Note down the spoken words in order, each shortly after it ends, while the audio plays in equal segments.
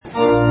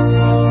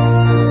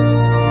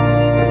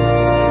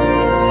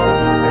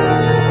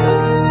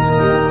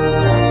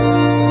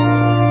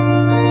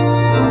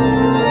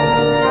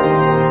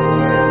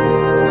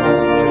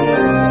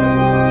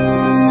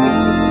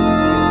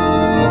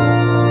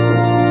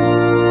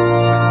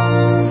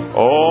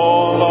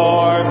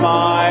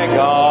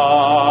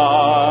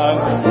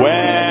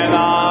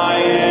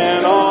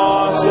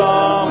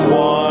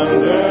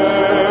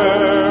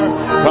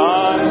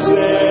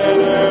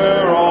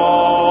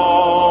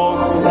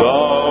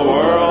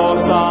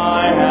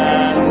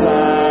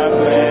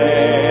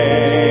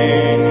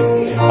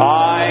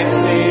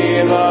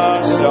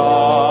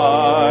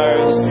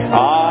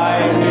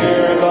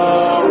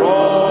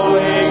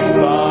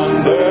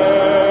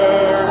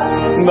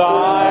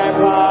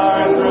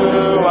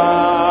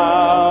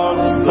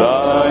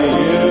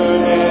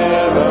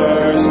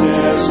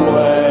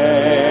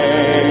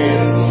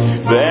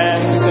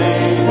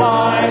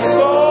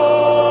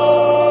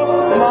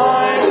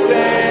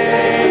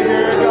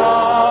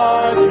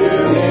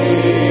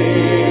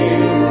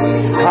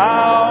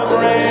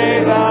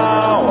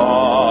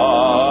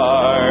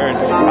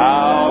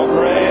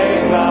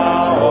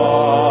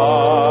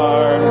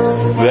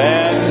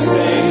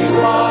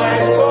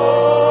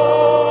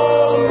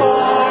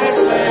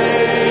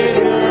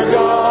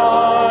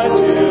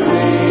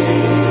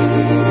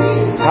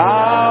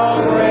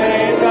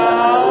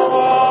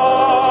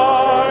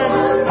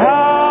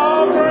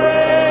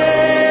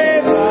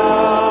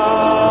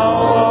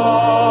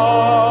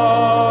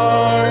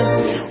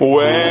When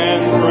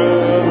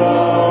through the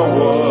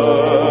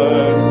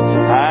woods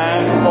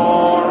and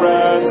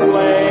forest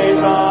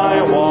glades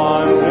I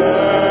wander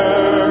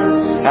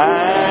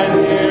and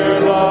hear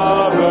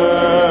the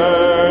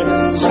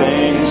birds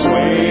sing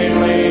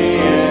sweetly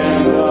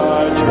in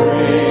the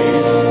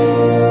trees.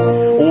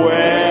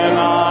 When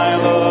I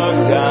look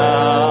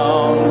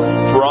down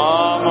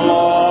from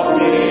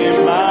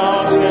lofty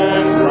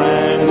mountain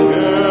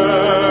grandeur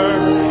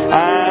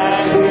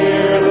and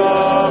hear the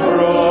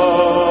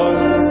brook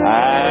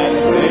and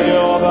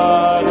feel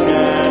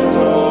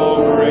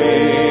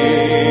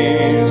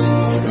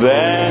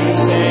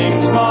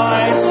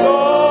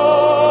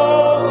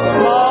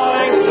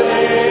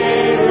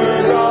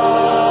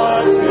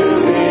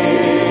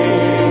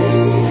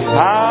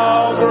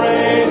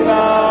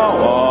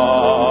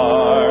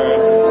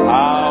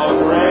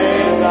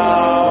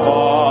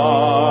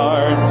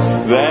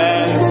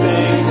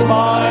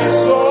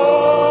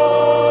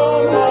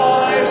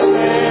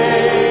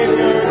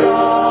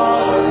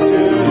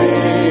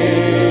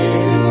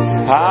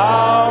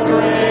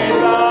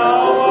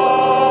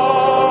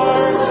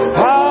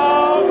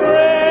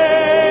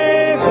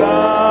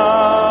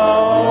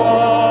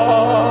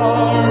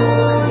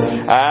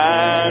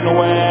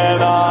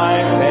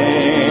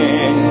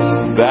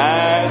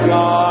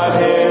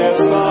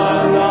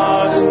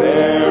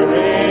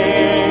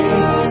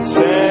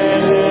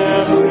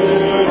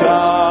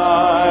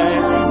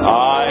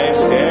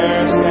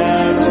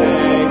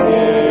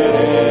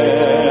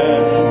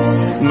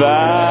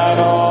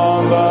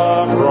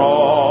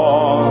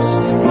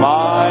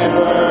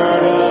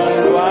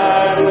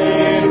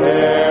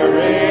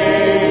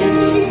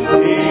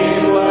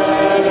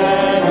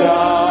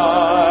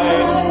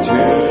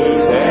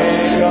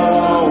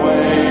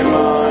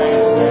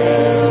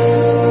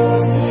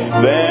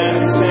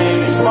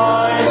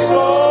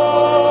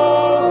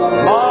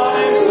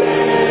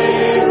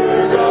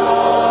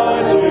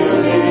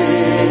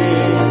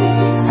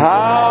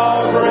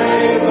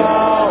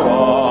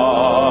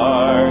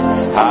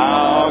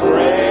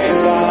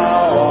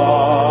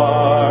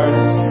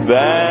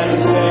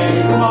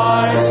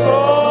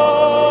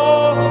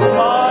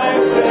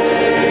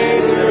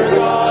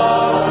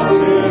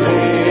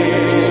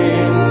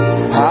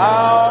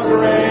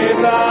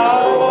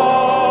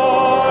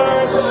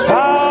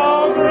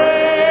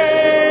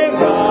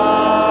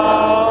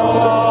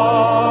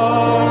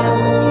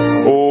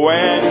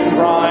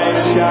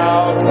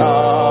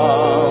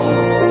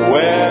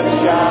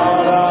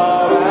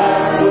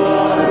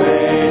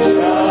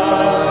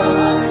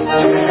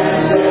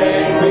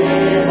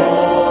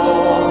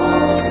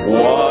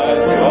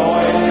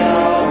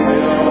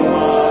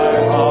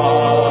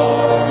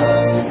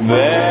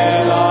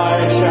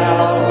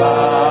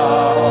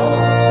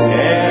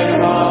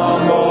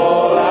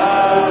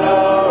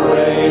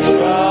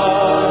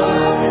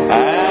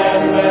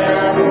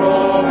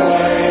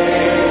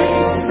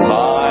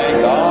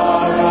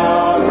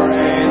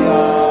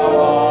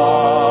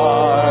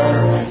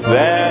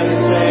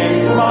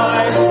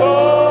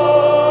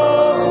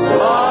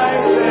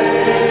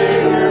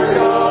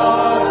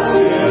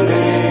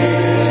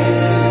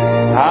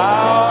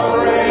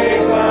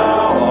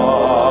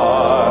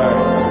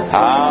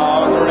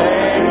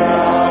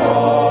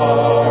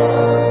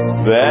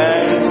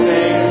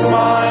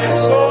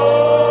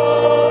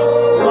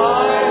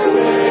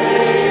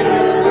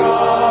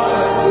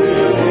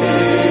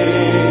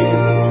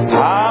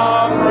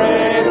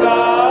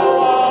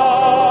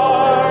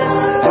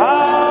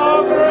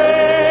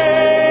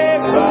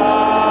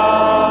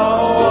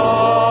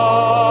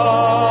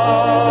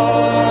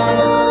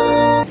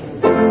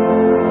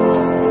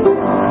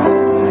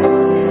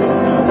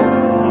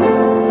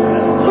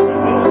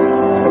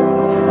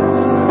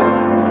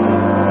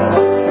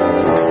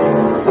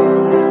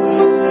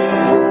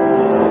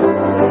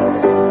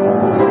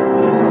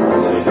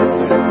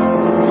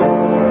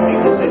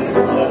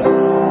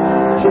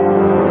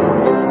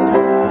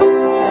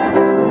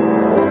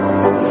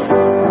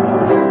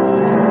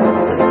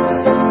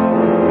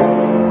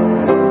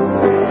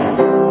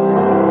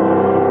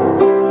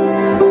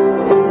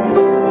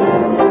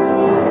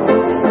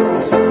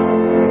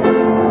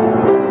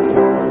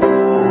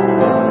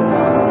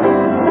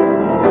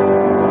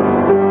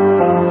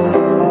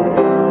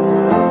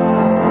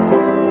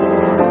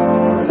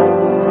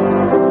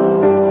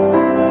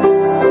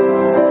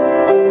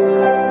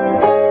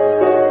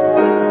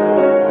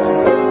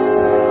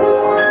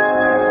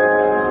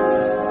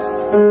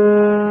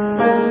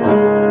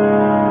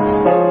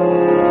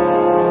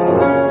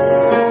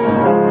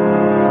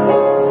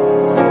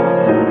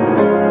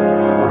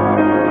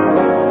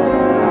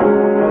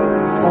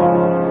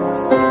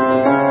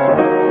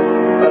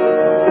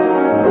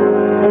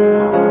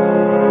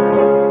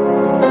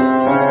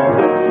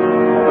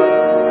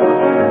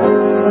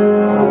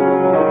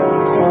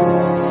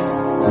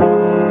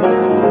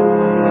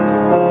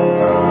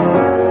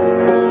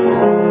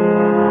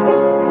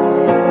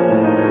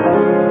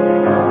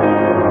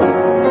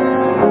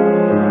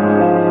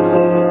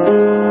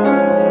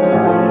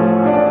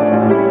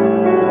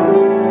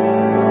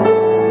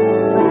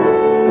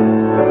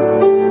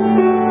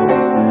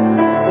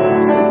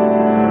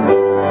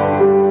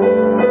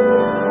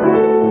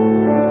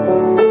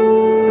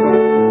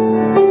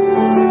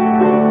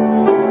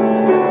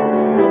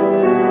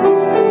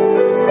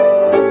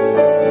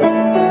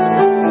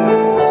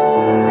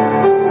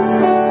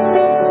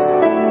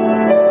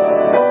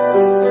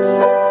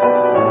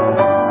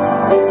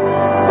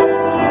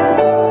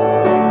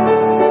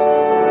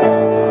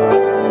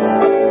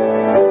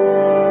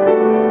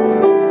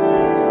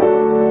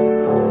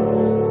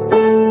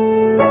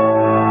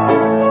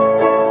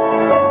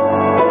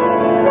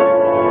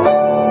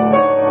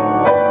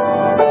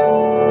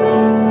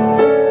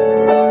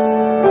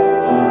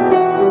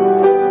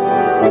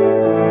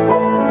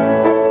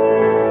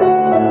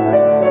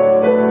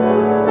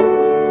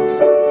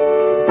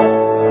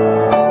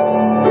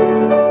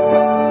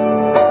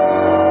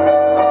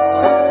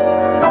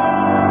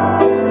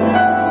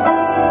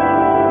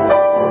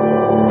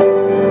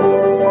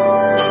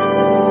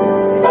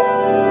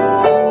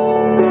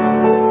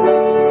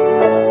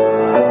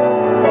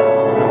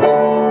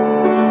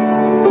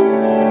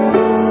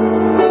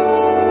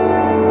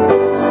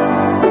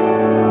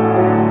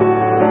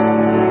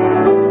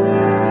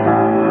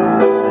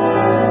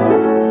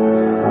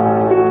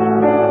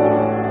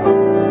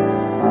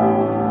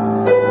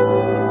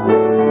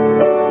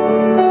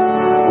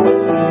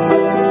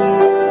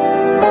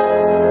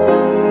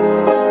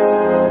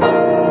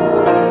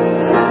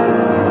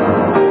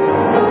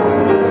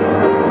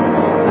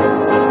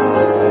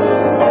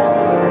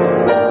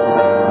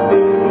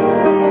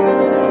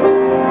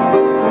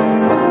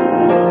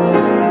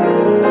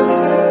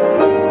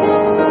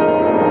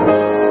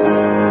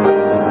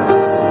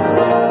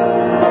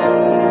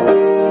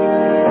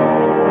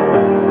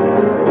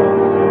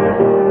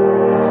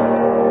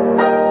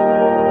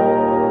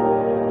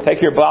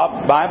Take your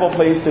Bible,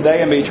 please,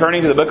 today and be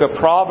turning to the book of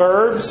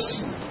Proverbs.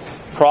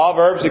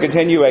 Proverbs, to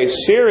continue a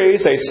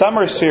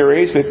summer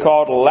series we've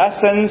called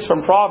Lessons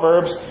from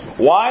Proverbs.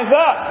 Wise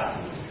up!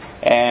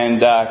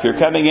 And if you're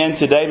coming in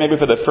today, maybe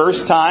for the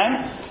first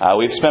time,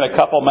 we've spent a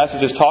couple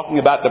messages talking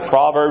about the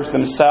Proverbs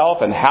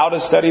themselves and how to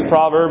study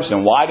Proverbs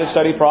and why to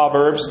study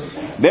Proverbs.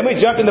 Then we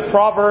jumped into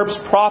Proverbs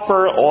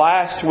proper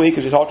last week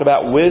as we talked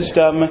about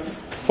wisdom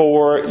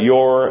for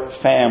your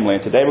family.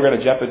 And today we're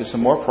going to jump into some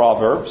more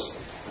Proverbs.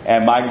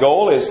 And my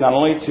goal is not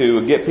only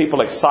to get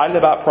people excited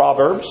about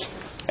Proverbs,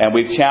 and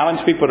we've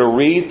challenged people to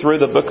read through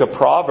the book of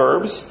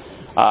Proverbs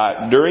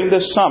during the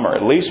summer,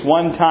 at least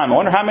one time. I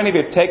wonder how many of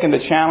you have taken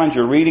the challenge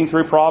of reading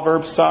through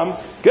Proverbs some?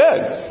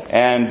 Good.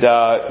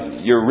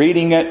 And you're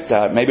reading it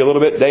maybe a little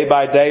bit day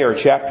by day or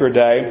chapter a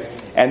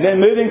day. And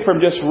then moving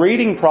from just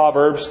reading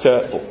Proverbs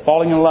to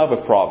falling in love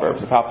with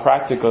Proverbs, of how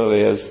practical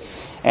it is.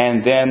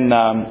 And then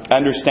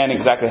understanding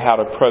exactly how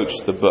to approach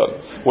the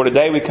book. Well,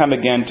 today we come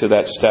again to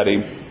that study,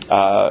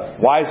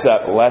 Wise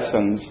Up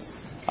Lessons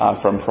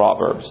from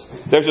Proverbs.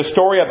 There's a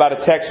story about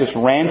a Texas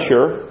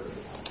rancher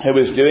who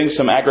was doing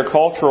some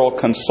agricultural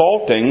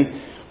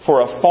consulting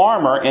for a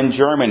farmer in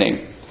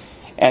Germany.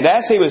 And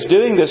as he was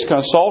doing this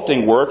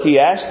consulting work, he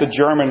asked the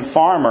German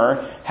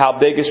farmer how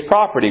big his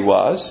property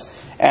was.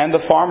 And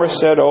the farmer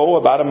said,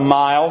 about a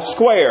mile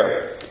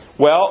square.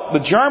 Well, the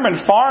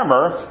German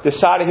farmer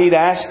decided he'd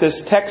ask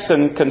this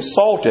Texan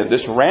consultant,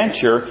 this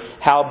rancher,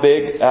 how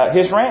big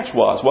his ranch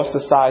was. What's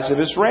the size of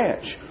his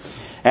ranch?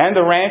 And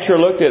the rancher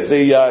looked at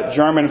the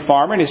German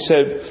farmer and he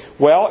said,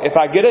 well, if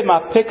I get in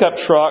my pickup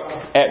truck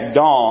at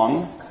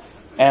dawn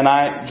and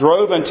I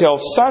drove until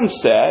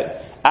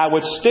sunset, I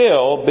would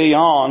still be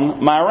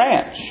on my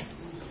ranch.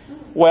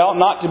 Well,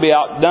 not to be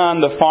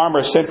outdone, the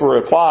farmer simply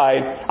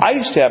replied, I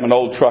used to have an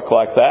old truck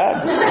like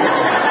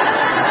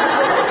that.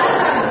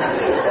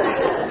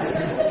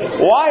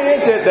 Why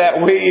is it that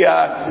we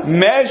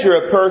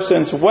measure a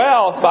person's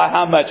wealth by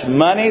how much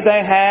money they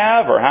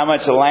have, or how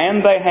much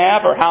land they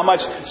have, or how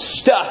much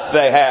stuff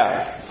they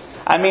have?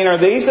 I mean,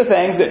 are these the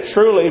things that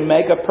truly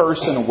make a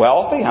person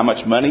wealthy? How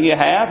much money you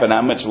have, and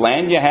how much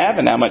land you have,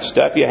 and how much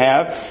stuff you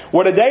have?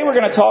 Well, today we're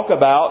going to talk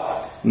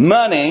about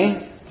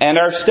money and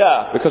our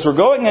stuff, because we're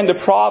going into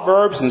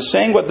Proverbs and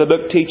seeing what the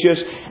book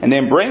teaches, and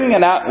then bringing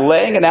it out,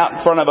 laying it out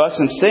in front of us,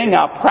 and seeing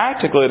how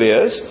practical it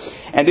is.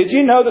 And did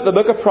you know that the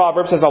book of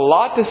Proverbs has a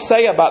lot to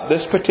say about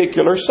this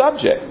particular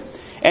subject?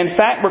 In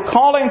fact, we're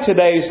calling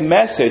today's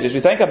message, as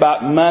we think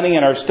about money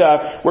and our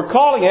stuff, we're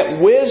calling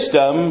it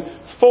Wisdom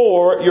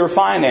for Your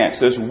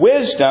Finances.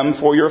 Wisdom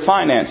for Your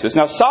Finances.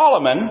 Now,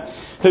 Solomon,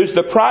 who's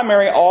the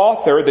primary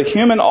author, the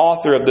human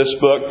author of this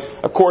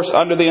book, of course,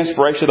 under the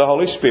inspiration of the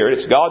Holy Spirit,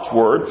 it's God's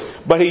Word,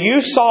 but he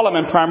used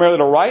Solomon primarily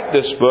to write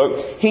this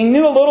book. He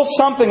knew a little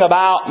something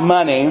about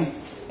money,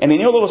 and he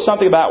knew a little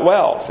something about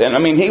wealth. And I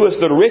mean, he was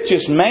the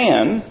richest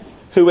man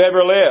who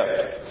ever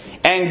lived.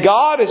 And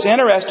God is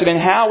interested in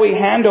how we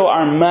handle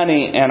our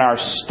money and our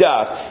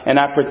stuff and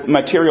our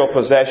material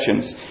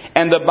possessions.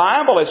 And the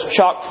Bible is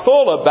chock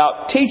full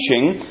about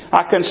teaching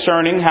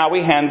concerning how we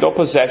handle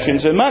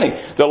possessions and money.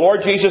 The Lord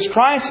Jesus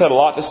Christ had a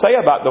lot to say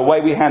about the way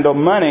we handle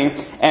money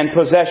and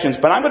possessions.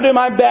 But I'm going to do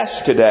my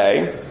best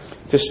today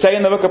to stay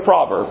in the book of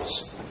Proverbs.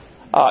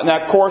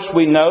 Now, of course,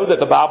 we know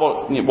that the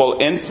Bible will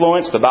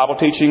influence, the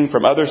Bible teaching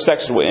from other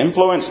sections will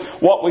influence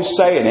what we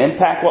say and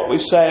impact what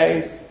we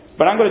say.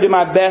 But I'm going to do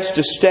my best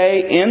to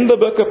stay in the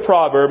book of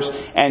Proverbs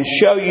and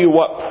show you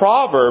what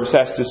Proverbs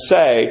has to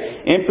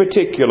say in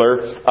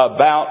particular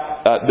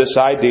about this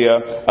idea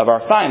of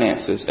our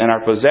finances and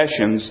our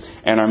possessions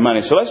and our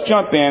money. So let's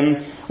jump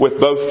in with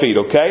both feet,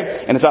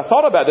 okay? And as I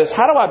thought about this,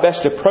 how do I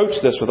best approach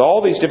this with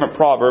all these different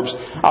Proverbs?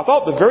 I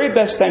thought the very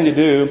best thing to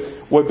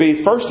do would be,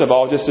 first of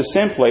all, just to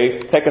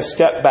simply take a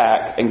step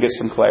back and get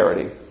some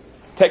clarity.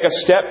 Take a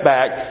step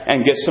back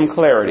and get some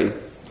clarity.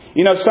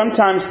 You know,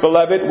 sometimes,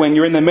 beloved, when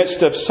you're in the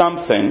midst of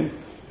something,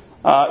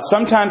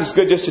 sometimes it's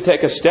good just to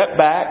take a step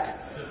back,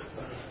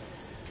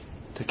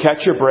 to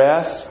catch your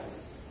breath,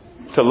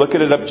 to look at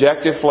it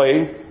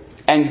objectively,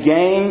 and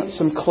gain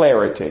some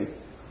clarity.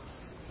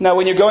 Now,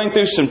 when you're going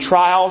through some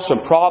trials,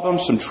 some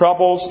problems, some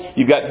troubles,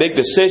 you've got big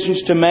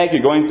decisions to make,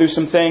 you're going through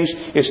some things,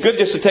 it's good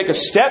just to take a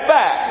step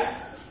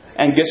back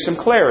and get some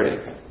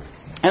clarity.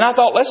 And I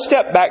thought, let's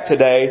step back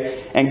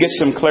today and get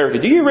some clarity.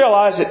 Do you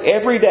realize that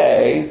every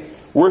day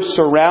we're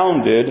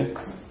surrounded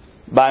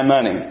by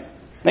money?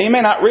 Now, you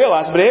may not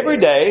realize, but every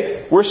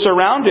day we're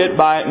surrounded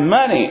by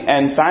money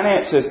and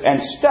finances and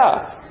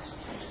stuff.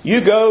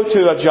 You go to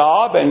a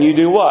job and you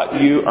do what?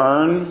 You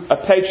earn a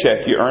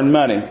paycheck. You earn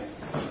money.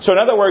 So in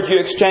other words, you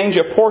exchange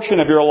a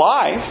portion of your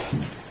life,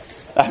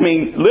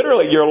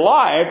 literally your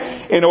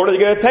life, in order to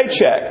get a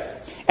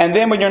paycheck. And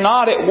then when you're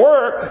not at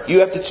work, you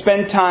have to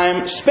spend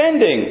time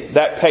spending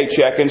that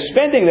paycheck and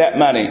spending that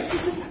money.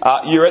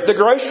 You're at the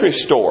grocery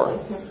store.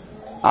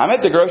 I'm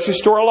at the grocery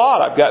store a lot.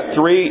 I've got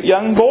 3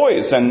 young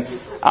boys, and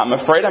I'm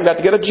afraid I've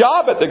got to get a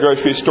job at the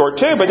grocery store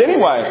too. But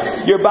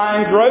anyway, you're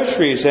buying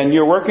groceries and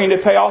you're working to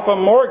pay off a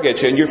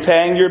mortgage and you're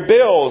paying your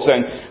bills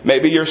and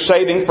maybe you're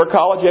saving for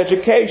college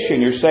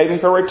education. You're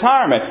saving for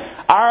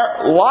retirement.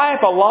 Our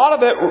life, a lot of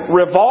it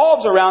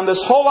revolves around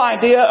this whole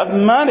idea of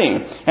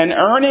money and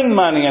earning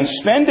money and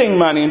spending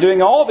money and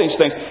doing all these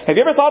things. Have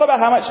you ever thought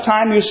about how much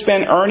time you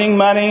spend earning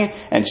money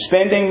and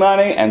spending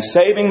money and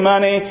saving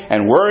money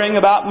and worrying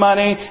about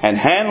money and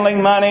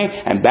handling money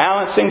and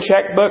balancing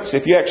checkbooks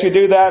if you actually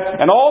do that,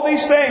 and all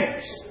these things?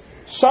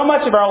 So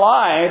much of our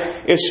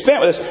life is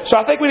spent with this. So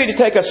I think we need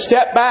to take a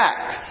step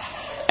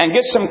back and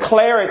get some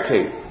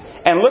clarity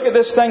and look at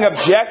this thing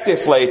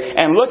objectively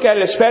and look at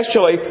it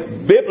especially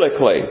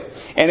biblically.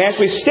 And as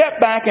we step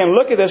back and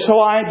look at this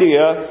whole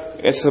idea,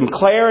 it's some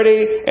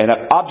clarity and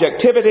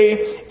objectivity,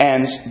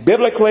 and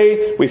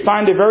biblically we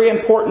find a very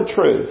important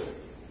truth.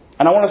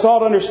 And I want us all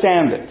to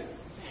understand it.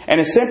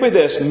 And it's simply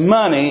this: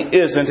 money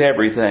isn't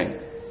everything.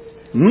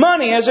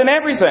 Money isn't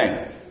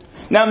everything.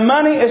 Now,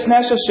 money is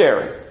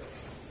necessary.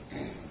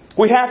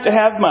 We have to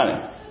have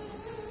money.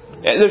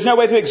 There's no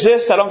way to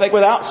exist, I don't think,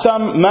 without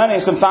some money,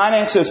 some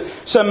finances,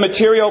 some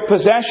material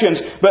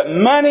possessions. But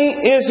money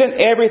isn't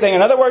everything.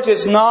 In other words,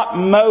 it's not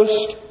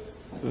most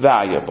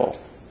valuable.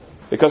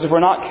 Because if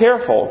we're not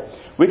careful,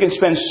 we can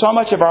spend so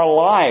much of our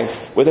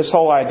life with this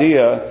whole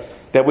idea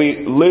that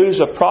we lose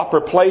a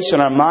proper place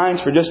in our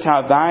minds for just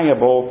how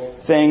valuable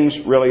things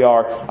really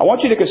are. I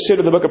want you to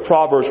consider the book of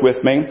Proverbs with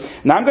me.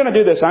 Now I'm going to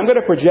do this. I'm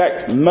going to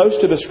project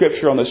most of the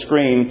Scripture on the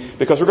screen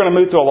because we're going to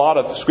move through a lot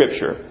of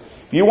Scripture.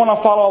 If you want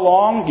to follow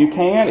along, you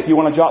can. If you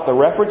want to jot the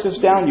references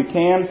down, you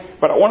can.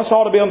 But I want us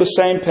all to be on the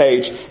same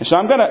page. And so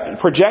I'm going to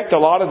project a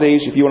lot of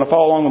these. If you want to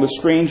follow along on the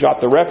screen,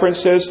 jot the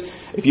references.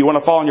 If you want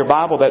to follow in your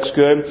Bible, that's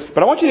good.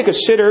 But I want you to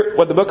consider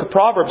what the book of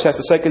Proverbs has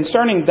to say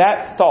concerning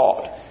that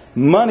thought.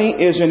 Money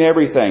isn't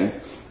everything.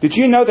 Did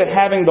you know that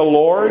having the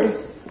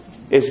Lord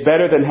is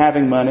better than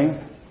having money?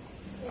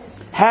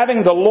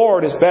 Having the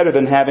Lord is better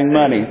than having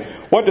money.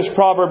 What does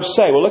Proverbs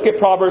say? Well, look at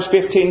Proverbs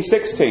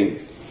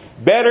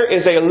 15:16. Better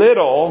is a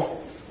little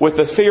with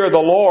the fear of the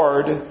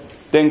Lord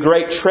than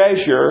great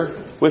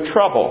treasure with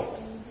trouble.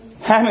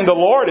 Having the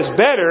Lord is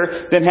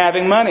better than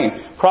having money.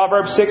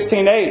 Proverbs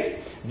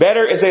 16:8.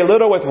 Better is a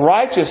little with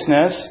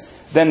righteousness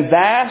than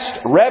vast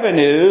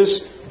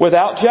revenues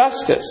without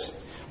justice.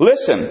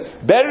 Listen,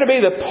 better to be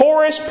the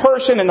poorest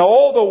person in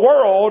all the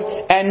world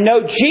and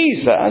know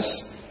Jesus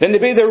than to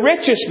be the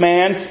richest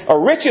man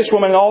or richest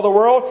woman in all the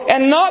world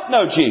and not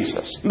know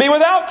Jesus. Be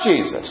without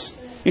Jesus.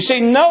 You see,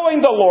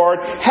 knowing the Lord,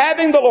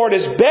 having the Lord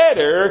is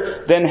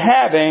better than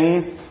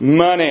having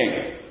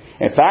money.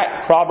 In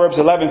fact, Proverbs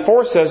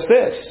 11:4 says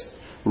this: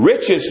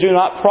 riches do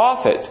not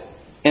profit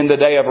in the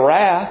day of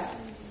wrath,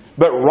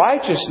 but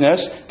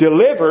righteousness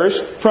delivers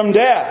from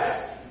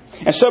death.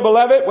 And so,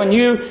 beloved, when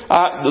you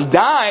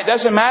die, it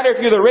doesn't matter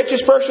if you're the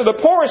richest person or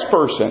the poorest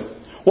person.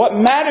 What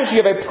matters is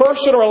you have a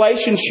personal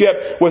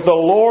relationship with the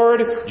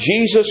Lord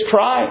Jesus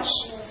Christ.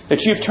 That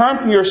you've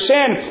turned from your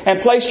sin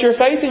and placed your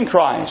faith in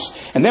Christ.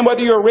 And then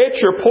whether you're rich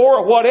or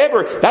poor or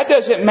whatever, that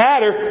doesn't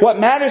matter. What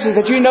matters is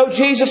that you know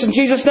Jesus and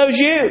Jesus knows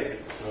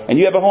you. And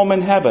you have a home in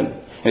heaven.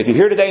 And if you're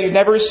here today and you've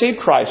never received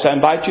Christ, I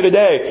invite you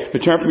today to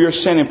turn from your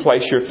sin and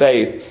place your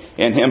faith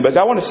in Him. But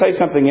I want to say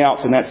something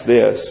else, and that's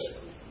this.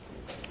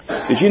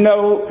 Did you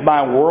know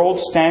by world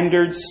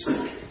standards,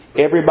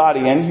 everybody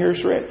in here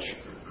is rich?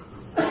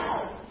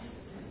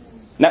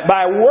 Now,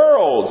 by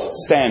world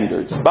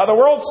standards, by the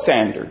world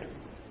standard.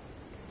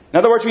 In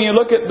other words, when you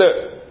look at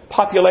the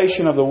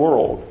population of the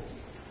world,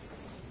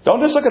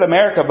 don't just look at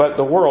America, but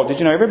the world. Did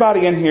you know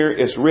everybody in here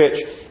is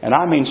rich? And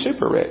I mean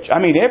super rich. I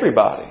mean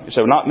everybody.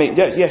 So not me.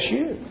 Yes,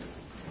 you.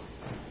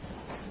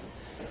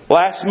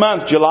 Last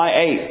month, July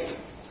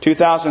 8th,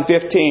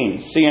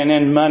 2015,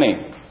 CNN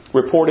Money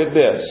reported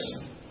this.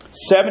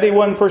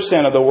 71%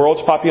 of the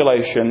world's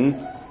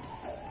population,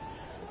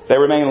 they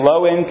remain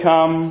low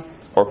income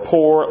or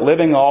poor,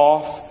 living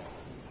off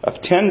of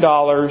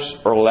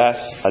 $10 or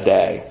less a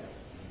day.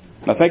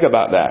 Now think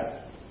about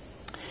that.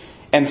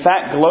 In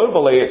fact,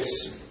 globally,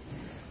 it's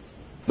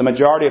the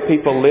majority of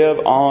people live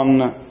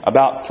on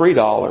about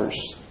 $3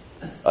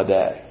 a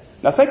day.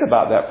 Now think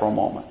about that for a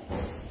moment.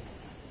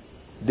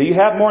 Do you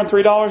have more than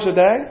 $3 a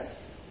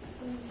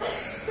day?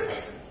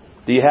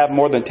 Do you have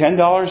more than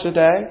 $10 a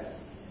day?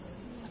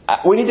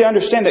 We need to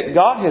understand that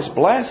God has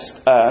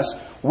blessed us.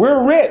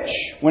 We're rich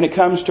when it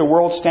comes to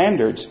world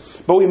standards.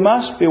 But we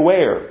must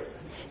beware.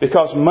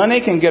 Because money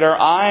can get our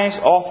eyes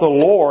off the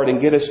Lord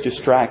and get us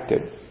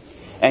distracted.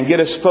 And get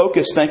us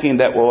focused thinking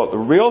that, well, the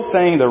real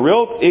thing, the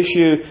real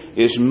issue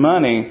is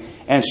money.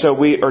 And so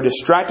we are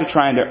distracted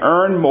trying to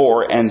earn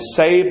more and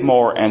save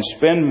more and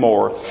spend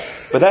more.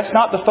 But that's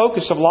not the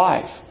focus of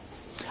life.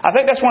 I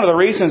think that's one of the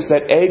reasons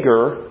that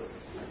Agur,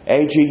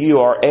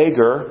 A-G-U-R,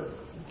 Agur,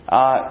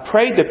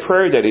 prayed the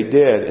prayer that he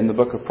did in the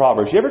book of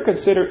Proverbs. You ever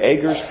consider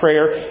Agur's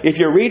prayer? If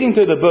you're reading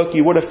through the book,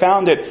 you would have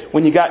found it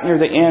when you got near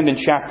the end in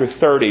chapter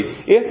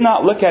 30. If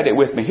not, look at it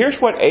with me. Here's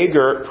what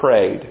Agur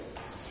prayed.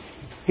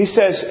 He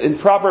says in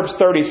Proverbs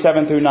 30,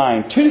 7 through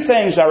 9, 2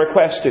 things I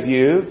request of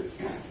you.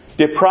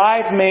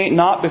 Deprive me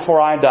not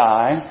before I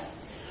die.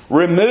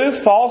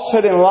 Remove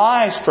falsehood and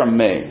lies from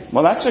me.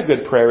 Well, that's a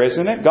good prayer,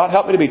 isn't it? God,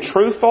 help me to be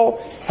truthful.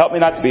 Help me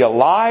not to be a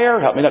liar.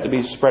 Help me not to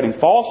be spreading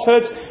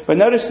falsehoods. But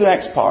notice the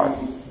next part.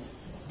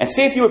 And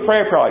see if you would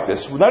pray a prayer like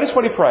this. Notice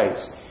what he prays.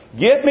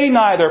 Give me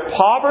neither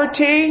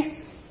poverty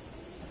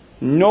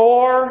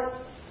nor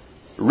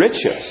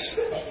riches.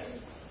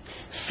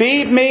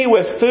 Feed me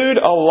with food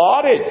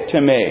allotted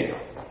to me.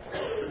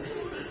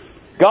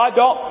 God,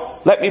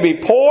 don't let me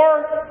be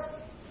poor.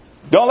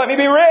 Don't let me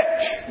be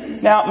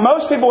rich. Now,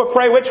 most people would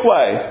pray which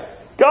way?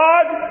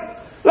 God,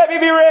 let me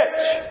be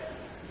rich.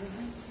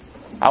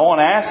 I want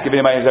to ask if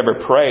anybody has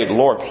ever prayed,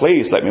 Lord,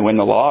 please let me win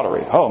the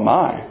lottery. Oh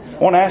my. I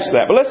want to ask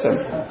that. But listen,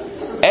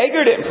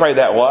 Agur didn't pray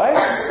that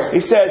way.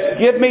 He says,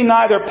 give me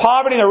neither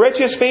poverty nor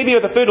riches. Feed me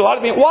with the food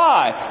allotted to me.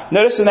 Why?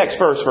 Notice the next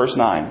verse, verse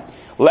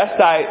 9. Lest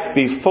I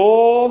be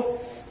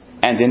full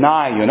and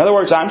deny you. In other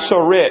words, I'm so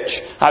rich,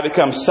 I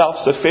become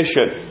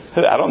self-sufficient.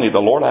 I don't need the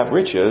Lord, I have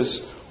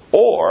riches.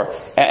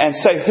 And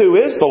say, who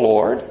is the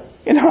Lord?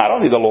 I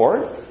don't need the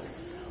Lord.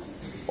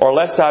 Or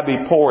lest I be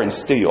poor and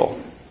steal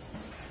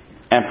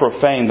and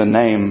profane the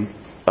name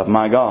of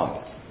my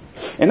God.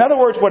 In other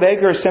words, what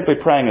Agur is simply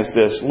praying is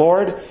this: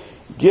 Lord,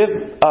 give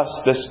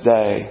us this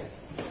day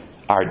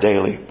our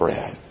daily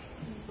bread.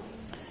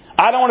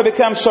 I don't want to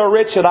become so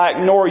rich that I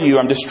ignore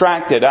you. I'm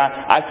distracted.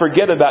 I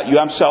forget about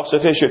you. I'm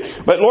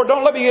self-sufficient. But Lord,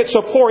 don't let me get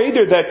so poor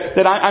either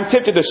that I'm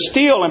tempted to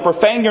steal and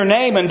profane your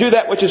name and do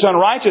that which is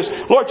unrighteous.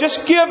 Lord,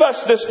 just give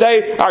us this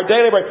day our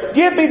daily bread.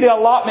 Give me the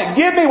allotment.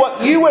 Give me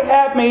what you would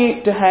have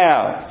me to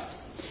have.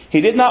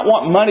 He did not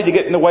want money to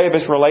get in the way of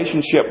his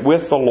relationship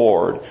with the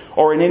Lord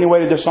or in any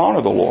way to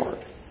dishonor the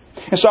Lord.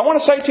 And so I want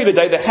to say to you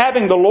today that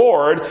having the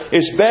Lord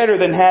is better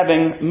than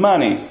having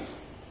money.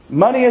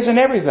 Money isn't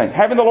everything.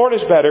 Having the Lord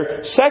is better.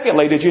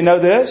 Secondly, did you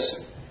know this?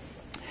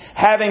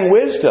 Having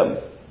wisdom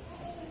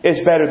is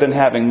better than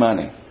having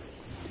money.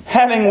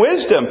 Having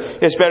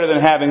wisdom is better than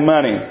having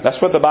money.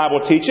 That's what the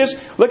Bible teaches.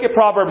 Look at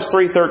Proverbs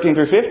 3:13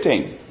 through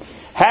 15.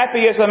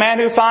 Happy is the man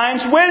who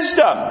finds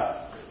wisdom,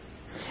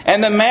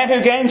 and the man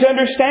who gains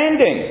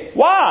understanding.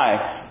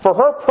 Why? For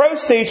her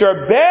proceeds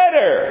are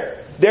better.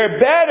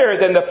 They're better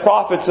than the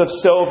profits of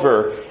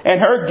silver,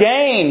 and her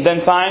gain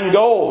than fine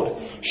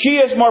gold. She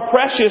is more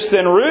precious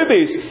than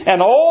rubies,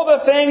 and all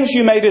the things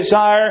you may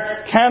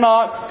desire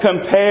cannot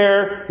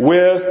compare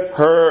with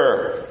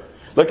her.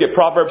 Look at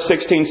Proverbs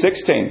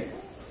 16:16.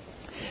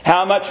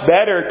 How much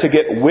better to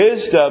get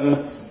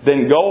wisdom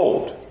than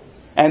gold,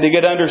 and to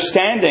get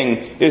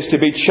understanding is to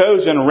be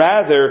chosen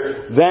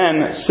rather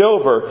than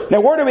silver.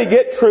 Now, where do we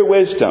get true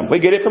wisdom? We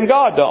get it from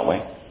God, don't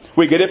we?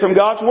 We get it from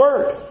God's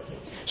Word.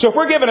 So if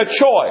we're given a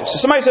choice, if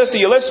somebody says to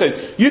you,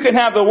 listen, you can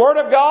have the Word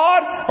of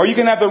God or you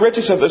can have the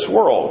riches of this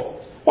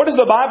world. What does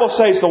the Bible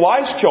say is the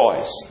wise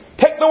choice?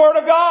 Take the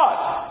Word of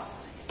God.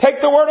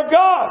 Take the Word of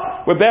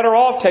God. We're better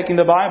off taking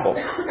the Bible.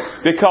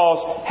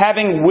 Because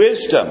having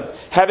wisdom,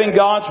 having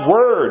God's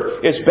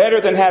Word is better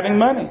than having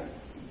money.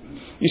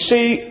 You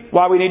see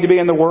why we need to be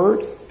in the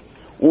Word?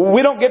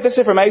 We don't get this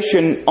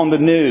information on the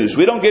news.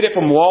 We don't get it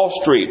from Wall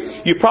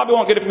Street. You probably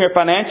won't get it from your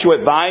financial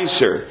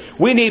advisor.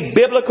 We need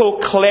biblical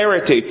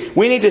clarity.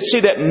 We need to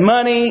see that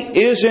money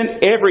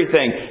isn't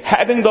everything.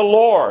 Having the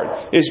Lord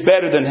is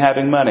better than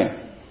having money.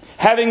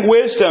 Having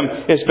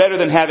wisdom is better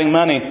than having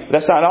money.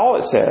 That's not all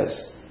it says.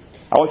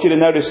 I want you to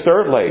notice,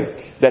 thirdly,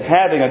 that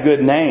having a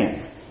good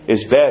name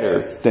is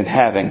better than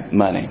having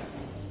money.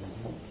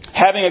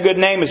 Having a good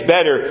name is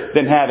better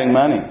than having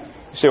money.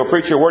 You say, well,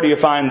 preacher, where do you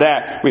find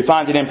that? We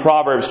find it in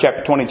Proverbs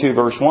chapter 22,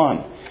 verse 1.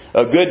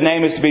 A good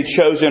name is to be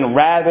chosen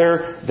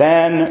rather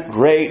than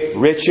great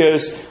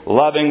riches,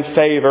 loving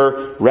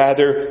favor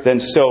rather than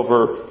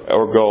silver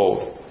or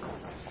gold.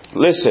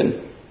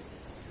 Listen,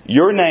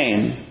 your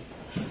name,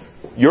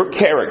 your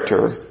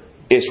character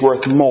is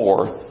worth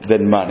more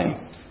than money.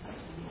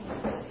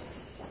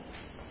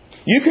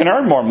 You can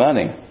earn more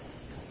money.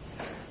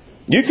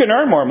 You can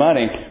earn more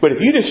money, but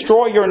if you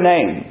destroy your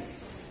name,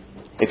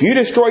 if you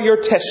destroy your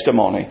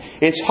testimony,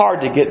 it's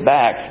hard to get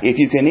back, if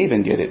you can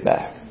even get it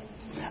back.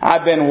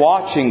 I've been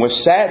watching with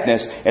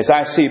sadness as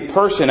I see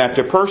person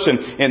after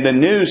person in the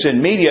news and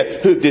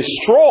media who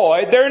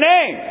destroyed their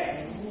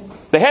name.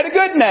 They had a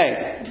good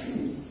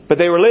name, but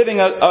they were living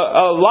a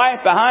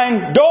life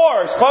behind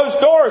doors, closed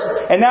doors,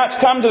 and now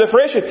it's come to the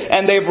fruition,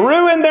 and they've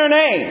ruined their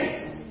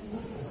name.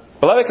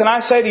 Beloved, can I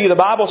say to you, the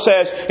Bible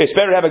says it's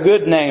better to have a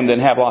good name than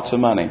have lots of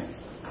money.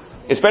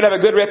 It's better to have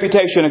a good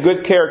reputation, a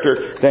good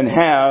character, than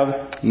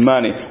have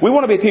money. We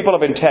want to be people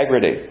of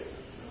integrity.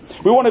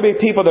 We want to be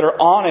people that are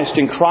honest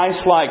and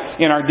Christ-like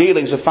in our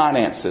dealings with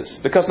finances.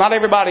 Because not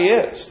everybody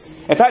is.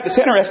 In fact, it's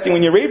interesting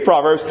when you read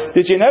Proverbs,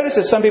 did you notice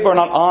that some people are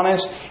not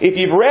honest? If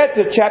you've read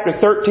to chapter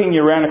 13,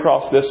 you ran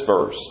across this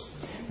verse.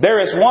 There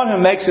is one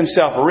who makes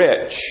himself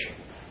rich,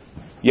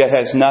 yet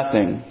has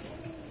nothing.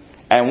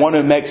 And one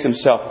who makes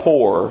himself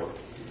poor,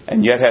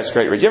 and yet has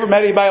great riches. You ever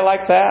met anybody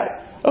like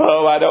that?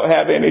 Oh, I don't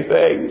have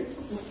anything.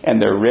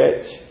 And they're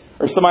rich.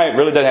 Or somebody that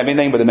really doesn't have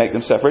anything but they make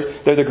themselves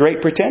rich. They're the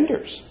great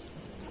pretenders.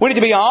 We need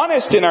to be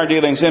honest in our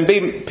dealings and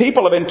be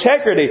people of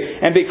integrity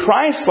and be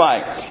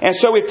Christ-like. And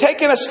so we've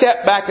taken a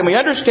step back and we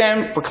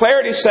understand, for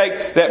clarity's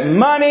sake, that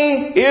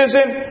money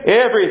isn't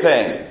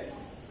everything.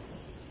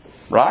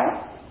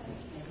 Right?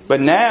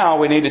 But now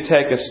we need to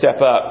take a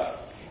step up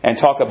and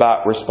talk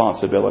about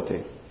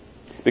responsibility.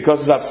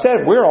 Because as I've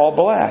said, we're all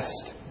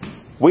blessed.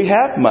 We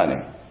have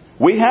money.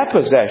 We have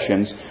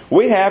possessions.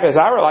 We have, as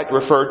I would like to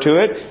refer to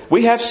it,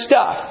 we have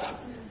stuff.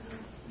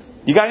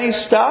 You got any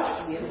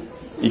stuff?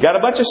 You got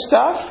a bunch of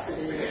stuff?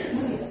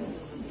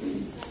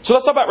 So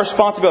let's talk about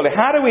responsibility.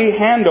 How do we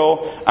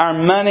handle our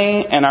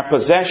money and our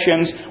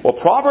possessions? Well,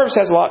 Proverbs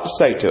has a lot to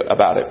say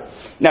about it.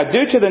 Now,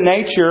 due to the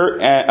nature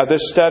of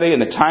this study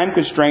and the time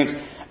constraints,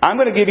 I'm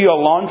going to give you a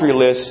laundry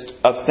list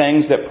of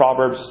things that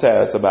Proverbs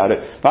says about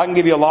it. I can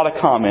give you a lot of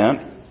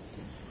comment.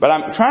 But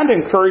I'm trying to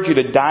encourage you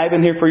to dive in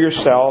here for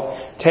yourself.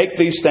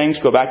 Take these things,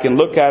 go back and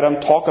look at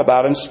them, talk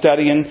about them,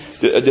 study and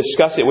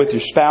discuss it with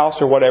your spouse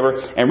or whatever,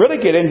 and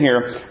really get in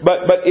here.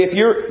 But if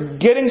you're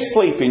getting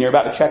sleepy and you're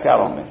about to check out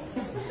on me,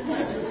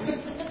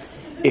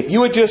 if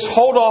you would just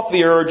hold off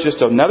the urge just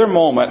another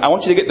moment, I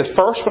want you to get the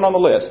first one on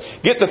the list.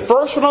 Get the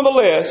first one on the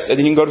list, and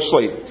then you can go to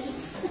sleep.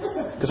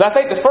 Because I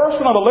think the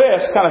first one on the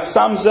list kind of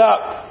sums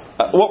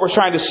up what we're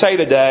trying to say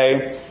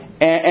today.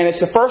 And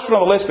it's the first one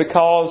on the list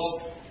because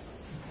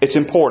it's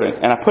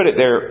important, and I put it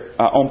there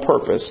on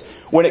purpose.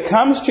 When it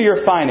comes to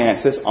your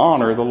finances,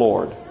 honor the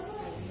Lord.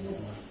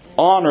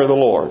 Honor the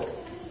Lord.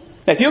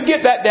 Now, if you'll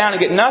get that down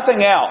and get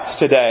nothing else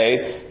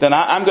today, then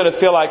I'm going to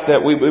feel like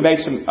that we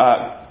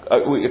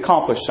we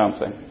accomplished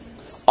something.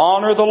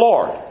 Honor the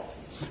Lord.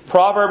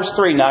 Proverbs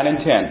 3, 9 and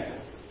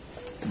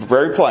 10.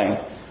 Very plain.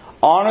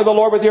 Honor the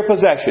Lord with your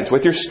possessions,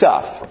 with your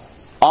stuff.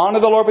 Honor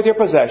the Lord with your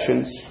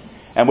possessions,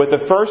 and with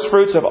the first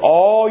fruits of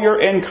all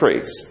your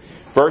increase.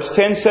 Verse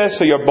 10 says,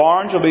 so your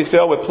barns will be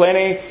filled with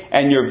plenty,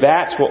 and your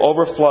vats will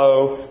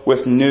overflow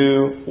with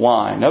new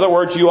wine. In other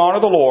words, you honor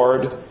the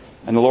Lord,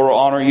 and the Lord will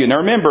honor you. Now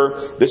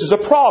remember, this is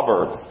a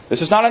proverb.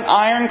 This is not an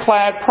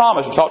ironclad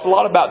promise. We talked a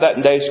lot about that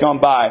in days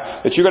gone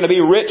by, that you're going to be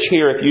rich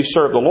here if you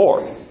serve the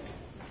Lord.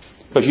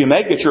 Because you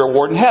may get your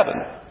reward in heaven.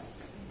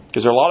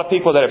 Because there are a lot of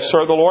people that have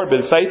served the Lord,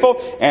 been faithful,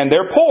 and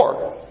they're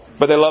poor,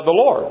 but they love the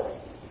Lord.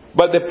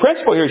 But the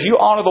principle here is you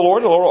honor the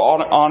Lord will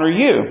honor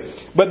you.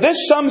 But this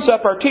sums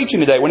up our teaching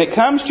today. When it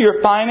comes to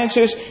your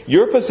finances,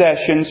 your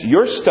possessions,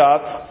 your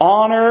stuff,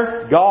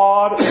 honor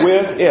God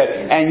with it.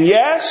 And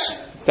yes,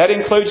 that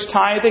includes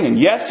tithing. And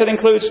yes, it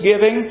includes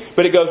giving.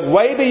 But it goes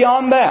way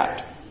beyond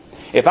that.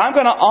 If I'm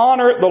going to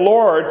honor the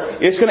Lord,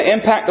 it's going to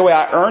impact the way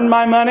I earn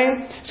my money.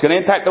 It's going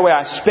to impact the way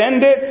I spend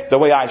it, the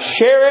way I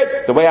share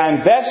it, the way I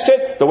invest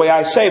it, the way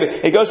I save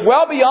it. It goes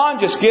well beyond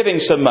just giving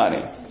some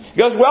money. It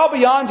goes well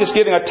beyond just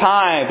giving a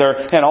tithe or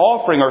an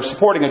offering or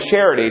supporting a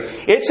charity.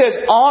 It says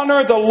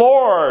honor the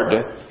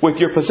Lord with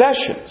your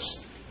possessions.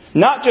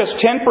 Not just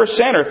 10%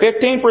 or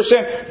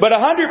 15%, but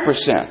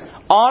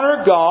 100%.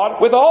 Honor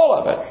God with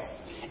all of it.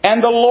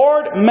 And the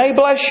Lord may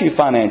bless you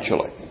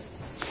financially.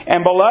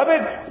 And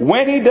beloved,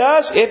 when He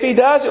does, if He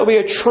does, it will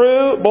be a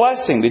true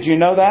blessing. Did you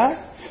know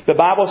that? The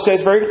Bible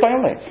says very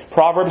plainly,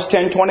 Proverbs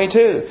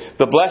 10:22,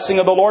 the blessing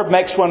of the Lord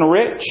makes one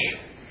rich,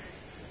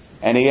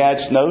 and He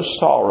adds no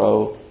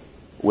sorrow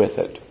with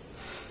it.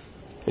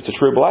 It's a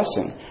true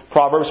blessing.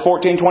 Proverbs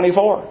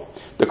 14:24.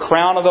 The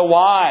crown of the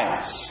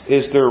wise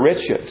is their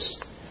riches,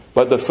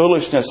 but the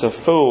foolishness of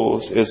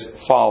fools is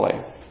folly.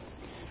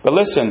 But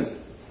listen,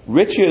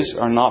 riches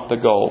are not the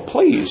goal.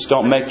 Please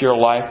don't make your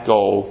life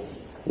goal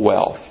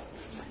wealth.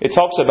 It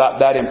talks about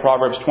that in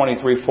Proverbs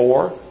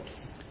 23:4.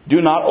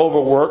 Do not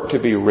overwork to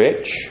be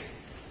rich,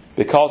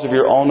 because of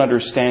your own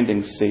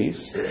understanding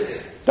cease.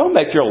 Don't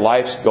make your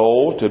life's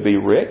goal to be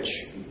rich.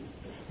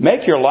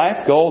 Make your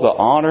life goal the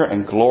honor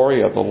and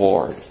glory of the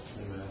Lord.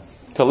 Amen.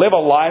 To live a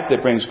life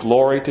that brings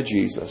glory to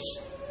Jesus.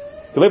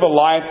 To live a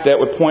life that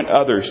would point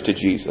others to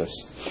Jesus.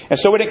 And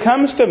so when it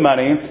comes to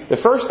money,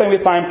 the first thing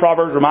we find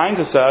Proverbs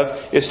reminds us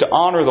of is to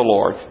honor the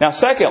Lord. Now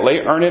secondly,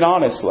 earn it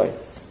honestly.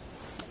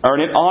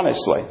 Earn it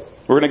honestly.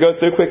 We're going to go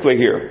through quickly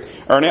here.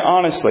 Earn it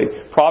honestly.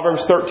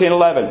 Proverbs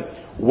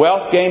 13:11.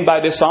 Wealth gained by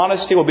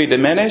dishonesty will be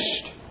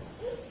diminished,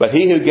 but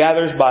he who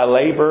gathers by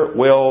labor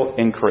will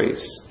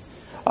increase.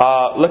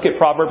 Look at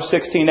Proverbs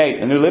 16:8,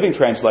 the New Living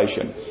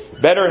Translation.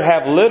 Better to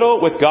have little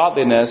with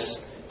godliness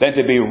than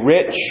to be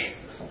rich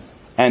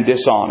and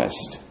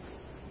dishonest.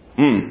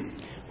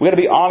 We've got to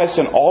be honest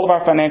in all of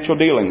our financial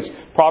dealings.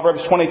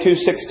 Proverbs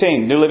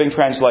 22:16, New Living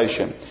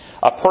Translation.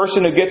 A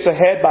person who gets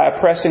ahead by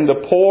oppressing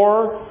the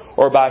poor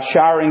or by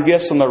showering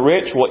gifts on the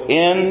rich will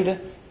end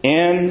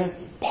in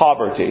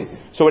poverty.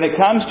 So when it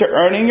comes to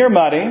earning your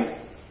money,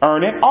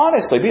 earn it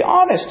honestly. Be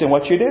honest in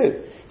what you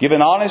do. Give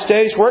an honest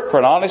day's work for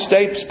an honest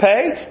day's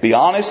pay. Be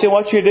honest in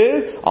what you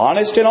do.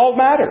 Honest in all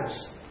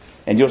matters.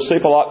 And you'll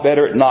sleep a lot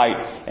better at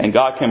night, and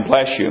God can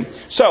bless you.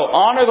 So,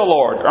 honor the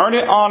Lord. Earn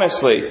it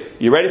honestly.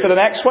 You ready for the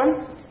next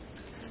one?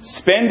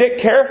 Spend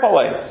it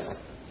carefully.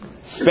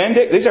 Spend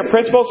it. These are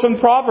principles from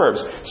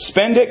Proverbs.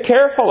 Spend it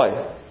carefully.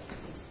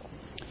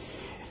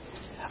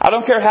 I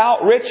don't care how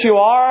rich you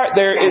are,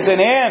 there is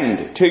an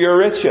end to your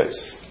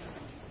riches.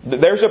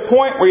 There's a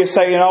point where you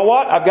say, you know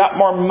what? I've got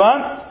more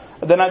month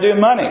than I do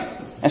money.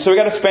 And so we've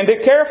got to spend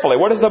it carefully.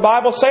 What does the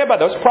Bible say about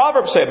that? What does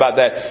Proverbs say about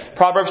that?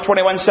 Proverbs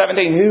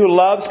 21:17, he who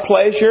loves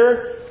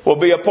pleasure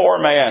will be a poor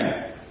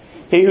man.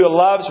 He who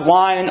loves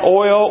wine and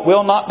oil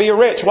will not be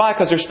rich. Why?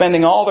 Because they're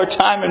spending all their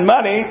time and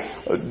money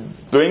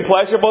doing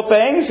pleasurable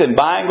things and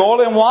buying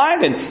oil and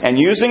wine and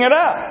using it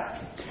up.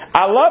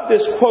 I love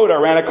this quote I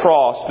ran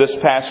across this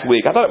past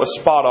week. I thought it was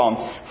spot on.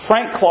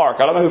 Frank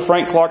Clark. I don't know who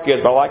Frank Clark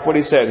is, but I like what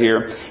he said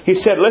here. He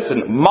said,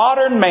 listen,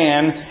 modern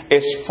man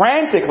is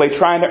frantically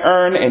trying to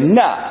earn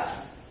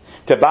enough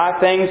to buy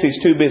things he's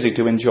too busy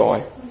to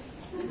enjoy.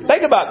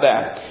 Think about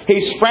that.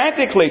 He's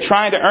frantically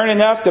trying to earn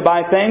enough to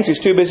buy things he's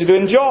too busy to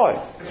enjoy.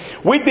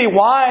 We'd be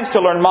wise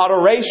to learn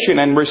moderation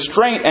and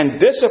restraint and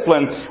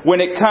discipline when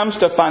it comes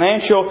to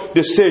financial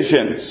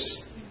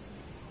decisions.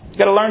 You've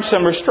got to learn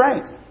some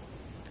restraint.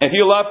 If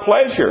you love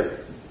pleasure,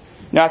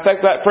 now I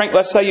think that, Frank,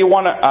 let's say you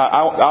want to,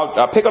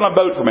 I'll pick on a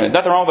boat for a minute.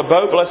 Nothing wrong with a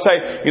boat, but let's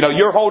say,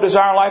 your whole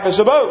desire in life is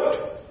a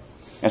boat.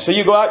 And so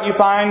you go out and you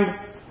find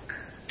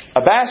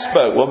a bass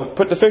boat. We'll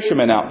put the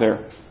fishermen out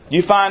there.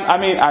 You find, a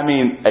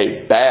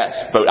bass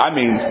boat.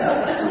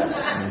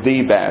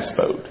 The bass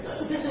boat.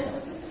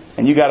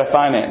 And you got to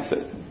finance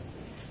it.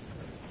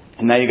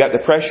 And now you got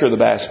the pressure of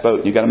the bass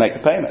boat. You got to make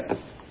the payment.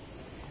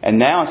 And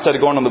now instead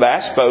of going on the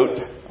bass boat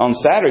on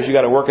Saturdays, you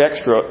got to work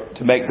extra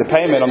to make the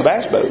payment on the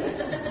bass boat.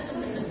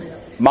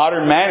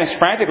 Modern man is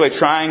frantically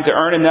trying to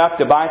earn enough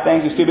to buy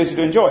things he's too busy to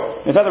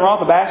enjoy. There's nothing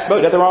wrong with the bass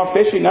boat, nothing wrong with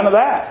fishing, none of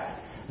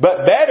that.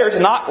 But better to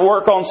not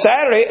work on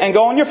Saturday and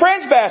go on your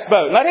friend's bass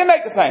boat and let him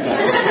make the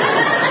payments.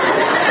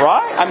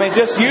 Right?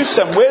 Just use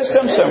some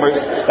wisdom,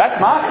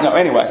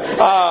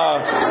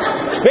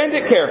 spend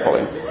it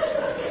carefully.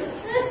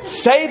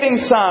 Saving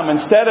some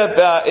instead of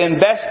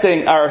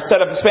investing, or instead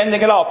of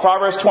spending it all.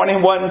 Proverbs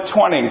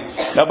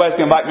 21:20. Nobody's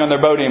going to bite me on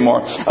their boat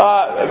anymore.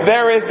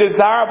 There is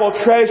desirable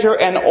treasure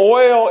and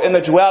oil in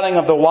the dwelling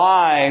of the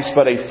wise,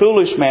 but a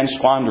foolish man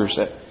squanders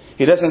it.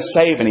 He doesn't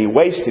save and he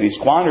wastes it. He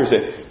squanders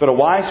it. But a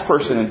wise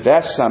person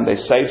invests some. They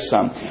save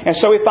some. And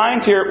so we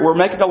find here, we're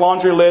making a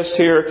laundry list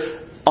here.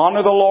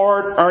 Honor the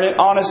Lord. Earn it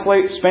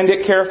honestly. Spend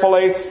it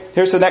carefully.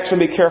 Here's the next one.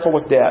 Be careful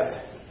with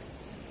debt.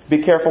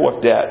 Be careful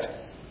with debt.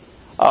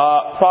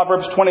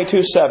 Proverbs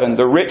 22:7.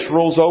 The rich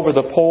rules over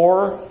the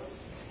poor,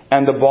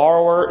 and the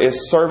borrower is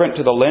servant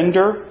to the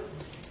lender.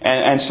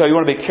 And so you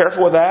want to be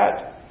careful with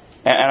that.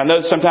 And I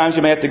know sometimes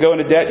you may have to go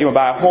into debt. You want to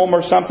buy a home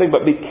or something,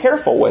 but be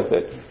careful with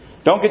it.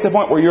 Don't get to the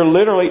point where you're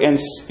literally in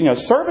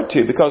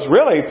servitude, because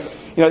really,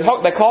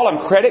 they call them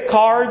credit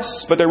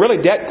cards, but they're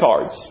really debt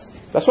cards.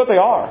 That's what they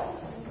are.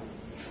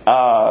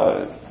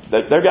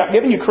 They're not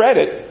giving you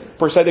credit.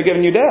 Per se, they're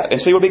giving you debt. And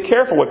so you'll be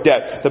careful with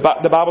debt.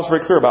 The Bible's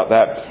very clear about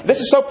that.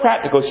 This is so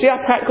practical. See how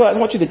practical? I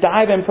want you to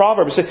dive in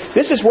Proverbs.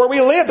 This is where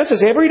we live. This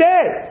is every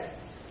day.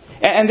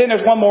 And then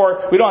there's one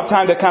more. We don't have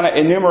time to kind of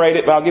enumerate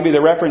it, but I'll give you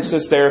the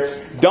references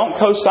there. Don't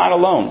co-sign a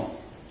loan.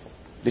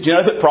 Did you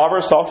know that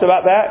Proverbs talks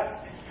about that?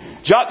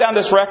 Jot down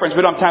this reference.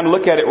 We don't have time to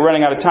look at it. We're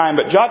running out of time.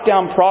 But jot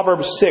down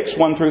Proverbs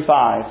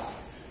 6:1-5.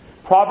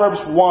 Proverbs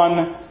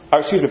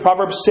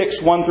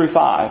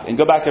 6:1-5. And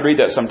go back and read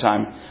that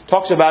sometime.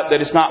 Talks about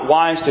that it's not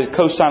wise to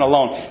co-sign a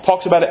loan.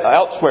 Talks about it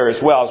elsewhere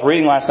as well. I was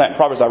reading last night in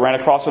Proverbs. I ran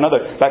across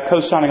another about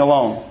co-signing a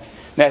loan.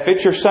 Now, if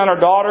it's your son or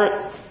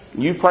daughter,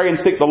 you pray and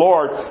seek the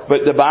Lord.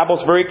 But the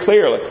Bible's very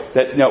clear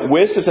that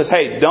wisdom says,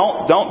 hey,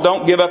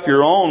 don't give up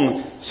your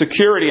own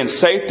security and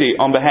safety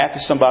on behalf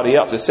of somebody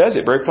else. It says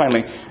it very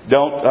plainly.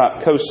 Don't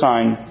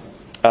co-sign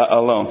a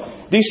loan.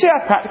 Do you see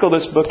how practical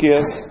this book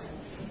is?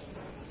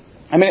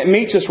 It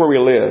meets us where we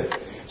live.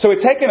 So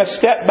we've taken a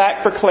step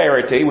back for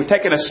clarity. We've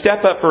taken a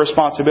step up for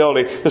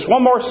responsibility. There's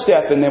one more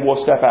step and then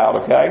we'll step out,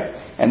 okay?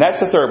 And that's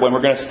the third one.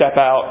 We're going to step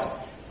out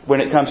when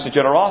it comes to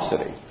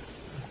generosity.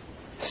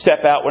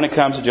 Step out when it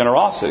comes to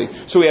generosity.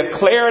 So we have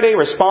clarity,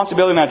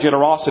 responsibility, and now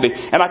generosity.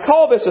 And I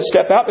call this a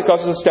step out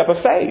because it's a step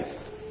of faith.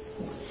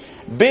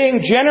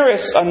 Being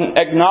generous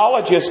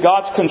acknowledges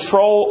God's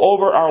control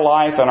over our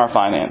life and our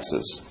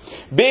finances.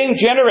 Being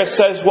generous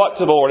says what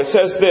to the Lord? It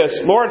says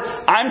this, Lord,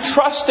 I'm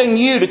trusting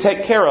you to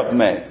take care of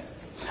me.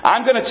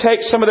 I'm going to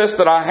take some of this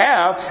that I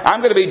have.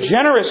 I'm going to be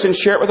generous and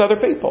share it with other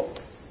people.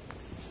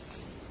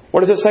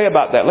 What does it say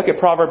about that? Look at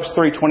Proverbs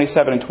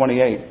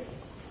 3:27-28.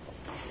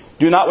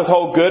 Do not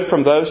withhold good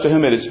from those to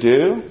whom it is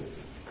due,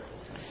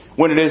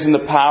 when it is in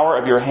the power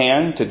of your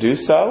hand to do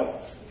so.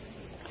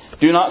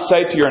 Do not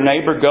say to your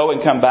neighbor, go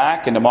and come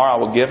back, and tomorrow I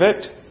will give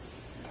it,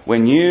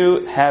 when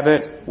you have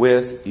it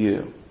with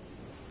you.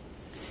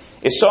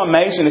 It's so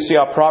amazing to see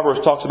how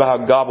Proverbs talks about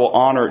how God will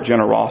honor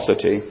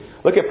generosity.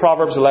 Look at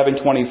Proverbs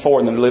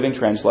 11:24 in the Living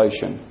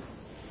Translation.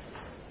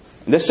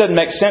 And this doesn't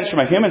make sense from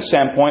a human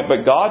standpoint,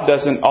 but God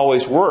doesn't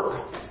always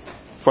work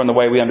from the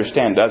way we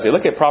understand, does He?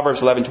 Look at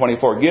Proverbs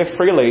 11:24. Give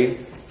freely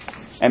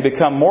and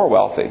become more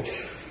wealthy.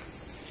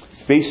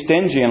 Be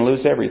stingy and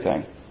lose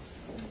everything.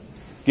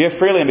 Give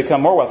freely and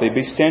become more wealthy.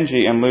 Be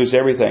stingy and lose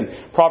everything.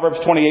 Proverbs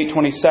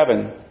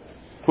 28:27.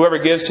 Whoever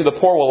gives to the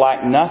poor will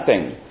lack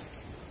nothing,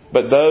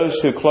 but those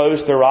who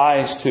close their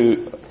eyes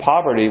to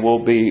poverty will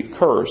be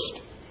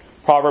cursed.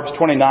 Proverbs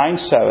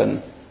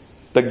 29:7.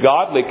 The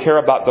godly care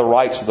about the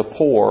rights of the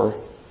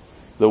poor.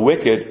 The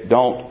wicked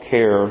don't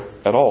care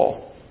at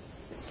all.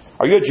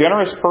 Are you a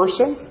generous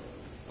person?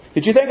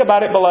 Did you think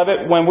about it,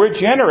 beloved? When we're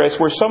generous,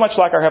 we're so much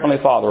like our Heavenly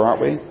Father,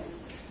 aren't we?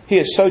 He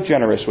is so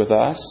generous with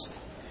us.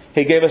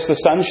 He gave us the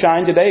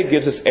sunshine today. He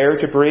gives us air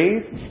to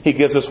breathe. He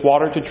gives us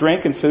water to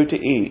drink and food to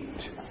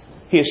eat.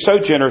 He is so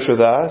generous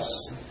with us.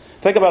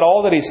 Think about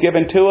all that He's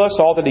given to us,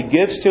 all that He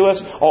gives to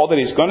us, all that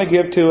He's going to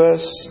give to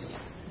us.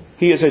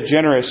 He is a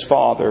generous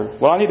Father.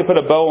 Well, I need to put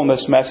a bow on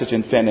this message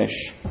and finish.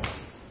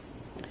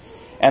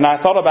 And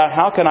I thought about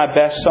how can I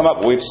best sum up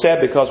what we've said,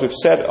 because we've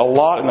said a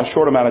lot in a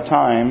short amount of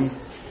time.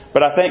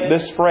 But I think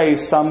this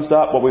phrase sums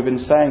up what we've been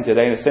saying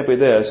today, and it's simply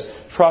this: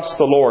 trust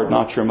the Lord,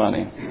 not your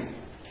money.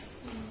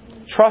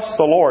 Trust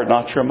the Lord,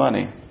 not your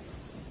money.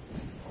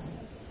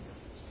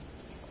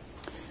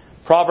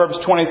 Proverbs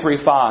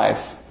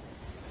 23:5.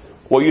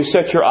 Will you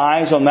set your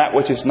eyes on that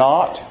which is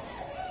not?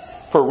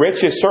 For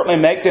riches certainly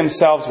make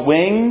themselves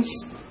wings.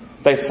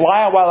 They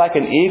fly away like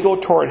an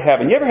eagle toward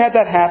heaven. You ever had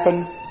that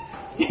happen?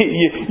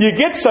 You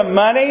get some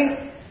money.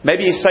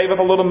 Maybe you save up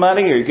a little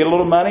money, or you get a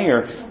little money,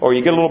 or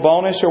you get a little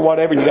bonus or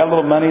whatever. You got a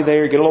little money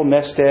there, you get a little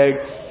nest egg.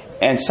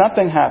 And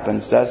something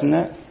happens, doesn't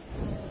it?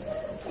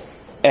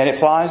 And it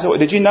flies away.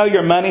 Did you know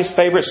your money's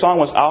favorite song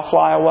was I'll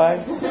Fly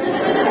Away?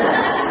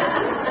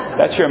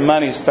 That's your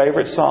money's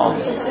favorite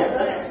song.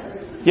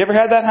 You ever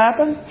had that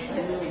happen?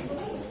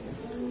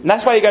 And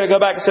that's why you got to go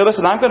back and say,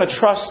 listen, I'm going to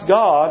trust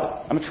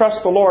God. I'm going to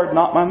trust the Lord,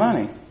 not my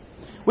money.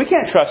 We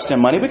can't trust in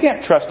money. We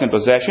can't trust in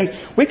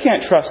possession. We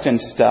can't trust in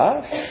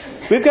stuff.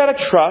 We've got to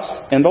trust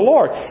in the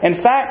Lord.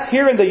 In fact,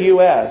 here in the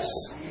U.S.,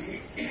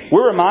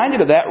 we're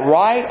reminded of that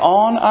right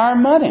on our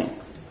money.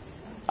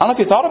 I don't know if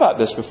you thought about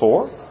this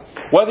before.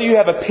 Whether you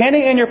have a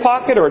penny in your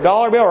pocket or a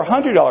dollar bill or a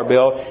 $100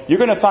 bill, you're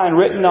going to find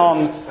written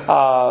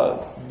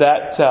on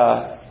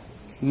that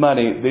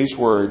money these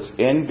words: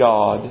 in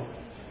God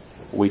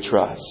we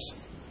trust.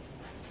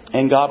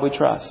 In God we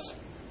trust.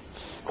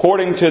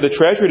 According to the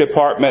Treasury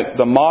Department,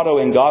 the motto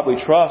 "In God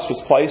we trust"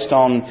 was placed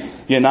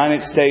on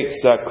United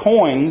States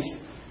coins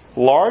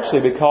largely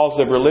because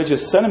of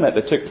religious sentiment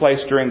that took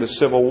place during the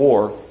Civil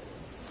War.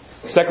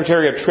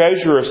 Secretary of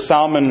Treasury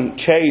Salmon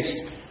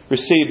Chase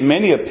received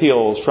many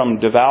appeals from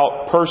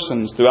devout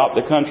persons throughout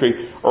the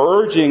country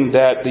urging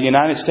that the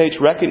United States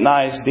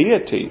recognize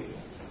deity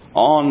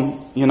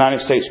on United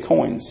States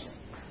coins.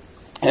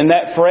 And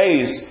that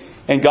phrase,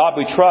 "In God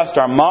we trust,"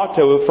 our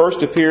motto,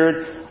 first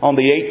appeared on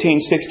the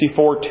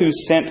 1864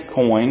 2-cent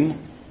coin.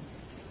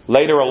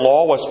 Later a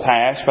law was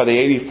passed by the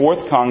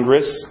 84th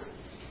Congress,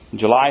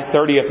 July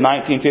 30th,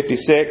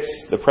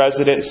 1956, the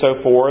President and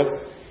so forth,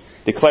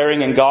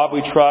 declaring "In God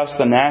we trust"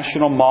 the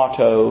national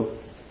motto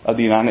of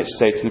the United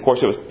States. And of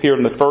course it was appeared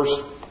in the first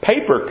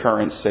paper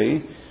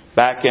currency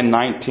back in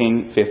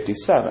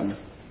 1957.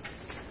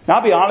 Now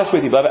I'll be honest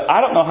with you, beloved,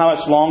 I don't know how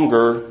much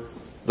longer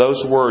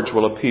those words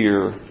will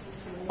appear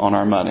on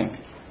our money.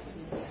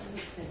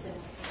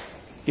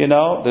 You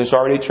know, there's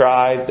already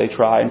tried, they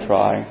try and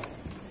try.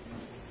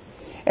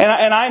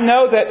 And I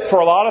know that for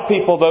a lot of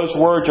people those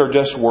words are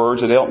just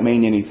words, and they don't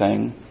mean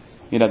anything.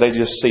 You know, they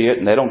just see it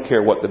and they don't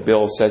care what the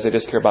bill says, they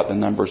just care about the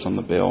numbers on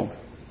the bill.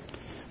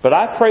 But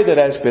I pray that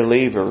as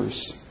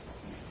believers,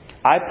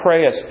 I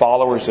pray as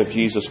followers of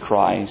Jesus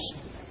Christ,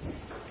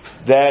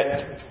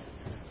 that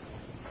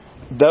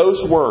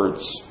those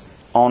words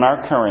on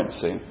our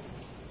currency,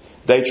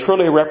 they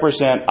truly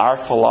represent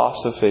our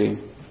philosophy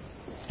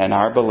and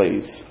our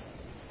belief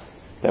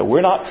that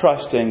we're not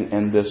trusting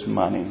in this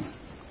money.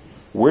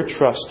 We're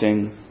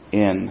trusting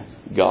in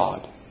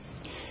God.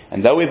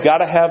 And though we've got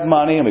to have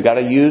money, and we've got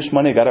to use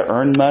money, we've got to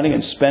earn money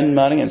and spend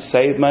money and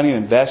save money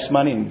and invest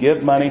money and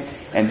give money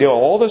and do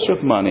all this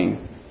with money,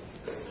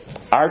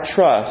 our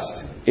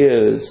trust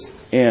is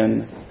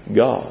in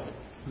God.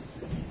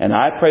 And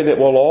I pray that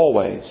we'll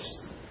always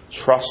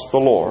trust the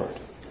Lord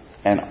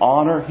and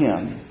honor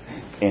Him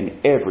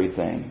in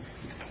everything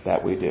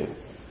that we do.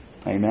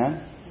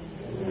 Amen?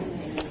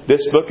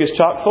 This book is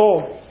chock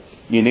full.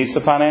 You need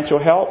some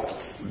financial help?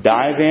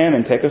 Dive in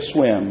and take a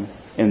swim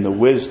in the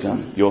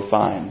wisdom you'll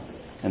find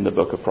in the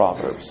book of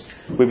Proverbs.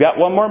 We've got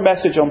one more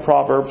message on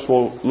Proverbs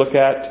we'll look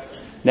at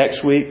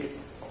next week,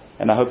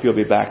 and I hope you'll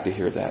be back to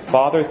hear that.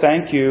 Father,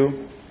 thank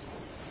You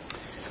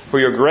for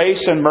Your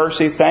grace and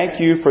mercy. Thank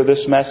You for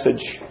this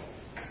message.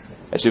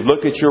 As we've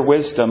looked at Your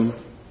wisdom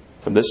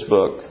from this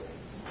book,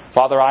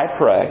 Father, I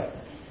pray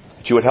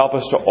that You would help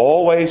us to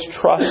always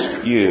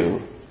trust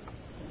You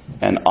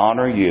and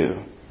honor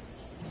You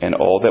in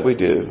all that we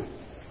do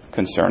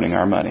concerning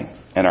our money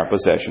and our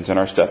possessions and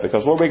our stuff.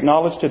 Because, Lord, we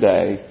acknowledge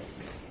today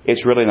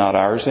it's really not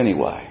ours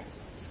anyway.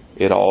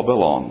 It all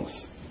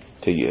belongs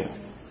to You.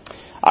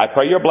 I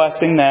pray Your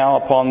blessing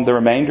now upon the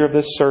remainder of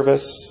this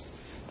service,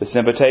 this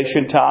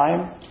invitation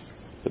time,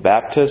 the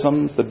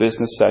baptisms, the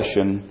business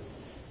session.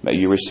 May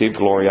You receive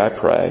glory, I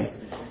pray,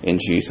 in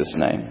Jesus'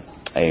 name.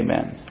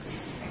 Amen.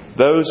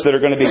 Those that are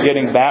going to be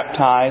getting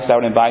baptized, I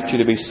would invite you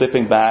to be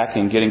slipping back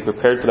and getting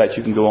prepared for that.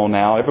 You can go on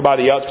now.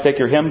 Everybody else, take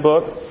your hymn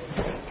book.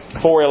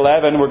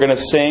 4:11, we're going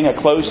to sing a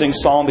closing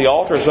song. The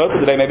altar is open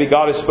today. Maybe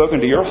God has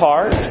spoken to your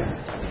heart.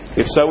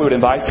 If so, we would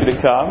invite you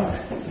to come.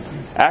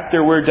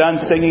 After we're done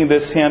singing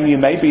this hymn, you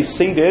may be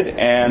seated,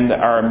 and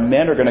our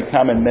men are going to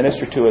come and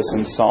minister to us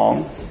in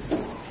song.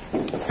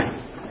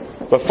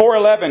 But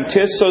 4:11,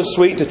 'tis so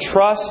sweet to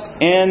trust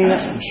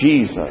in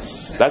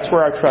Jesus. That's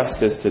where our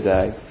trust is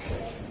today.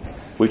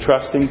 We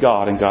trust in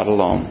God and God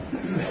alone.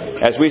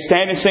 As we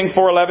stand and sing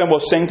 4:11, we'll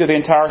sing to the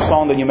entire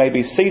song, then you may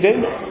be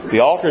seated.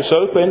 The altar is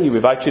open. We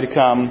invite you to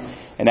come.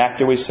 And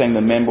after we sing,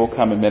 the men will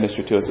come and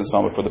minister to us in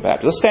song before the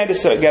baptism. Let's stand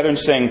together and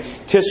sing,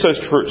 'tis so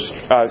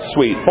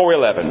sweet.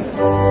 4:11.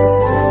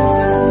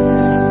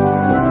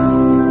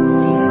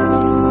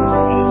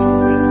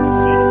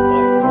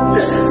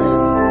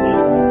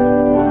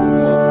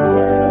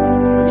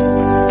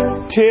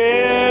 Tis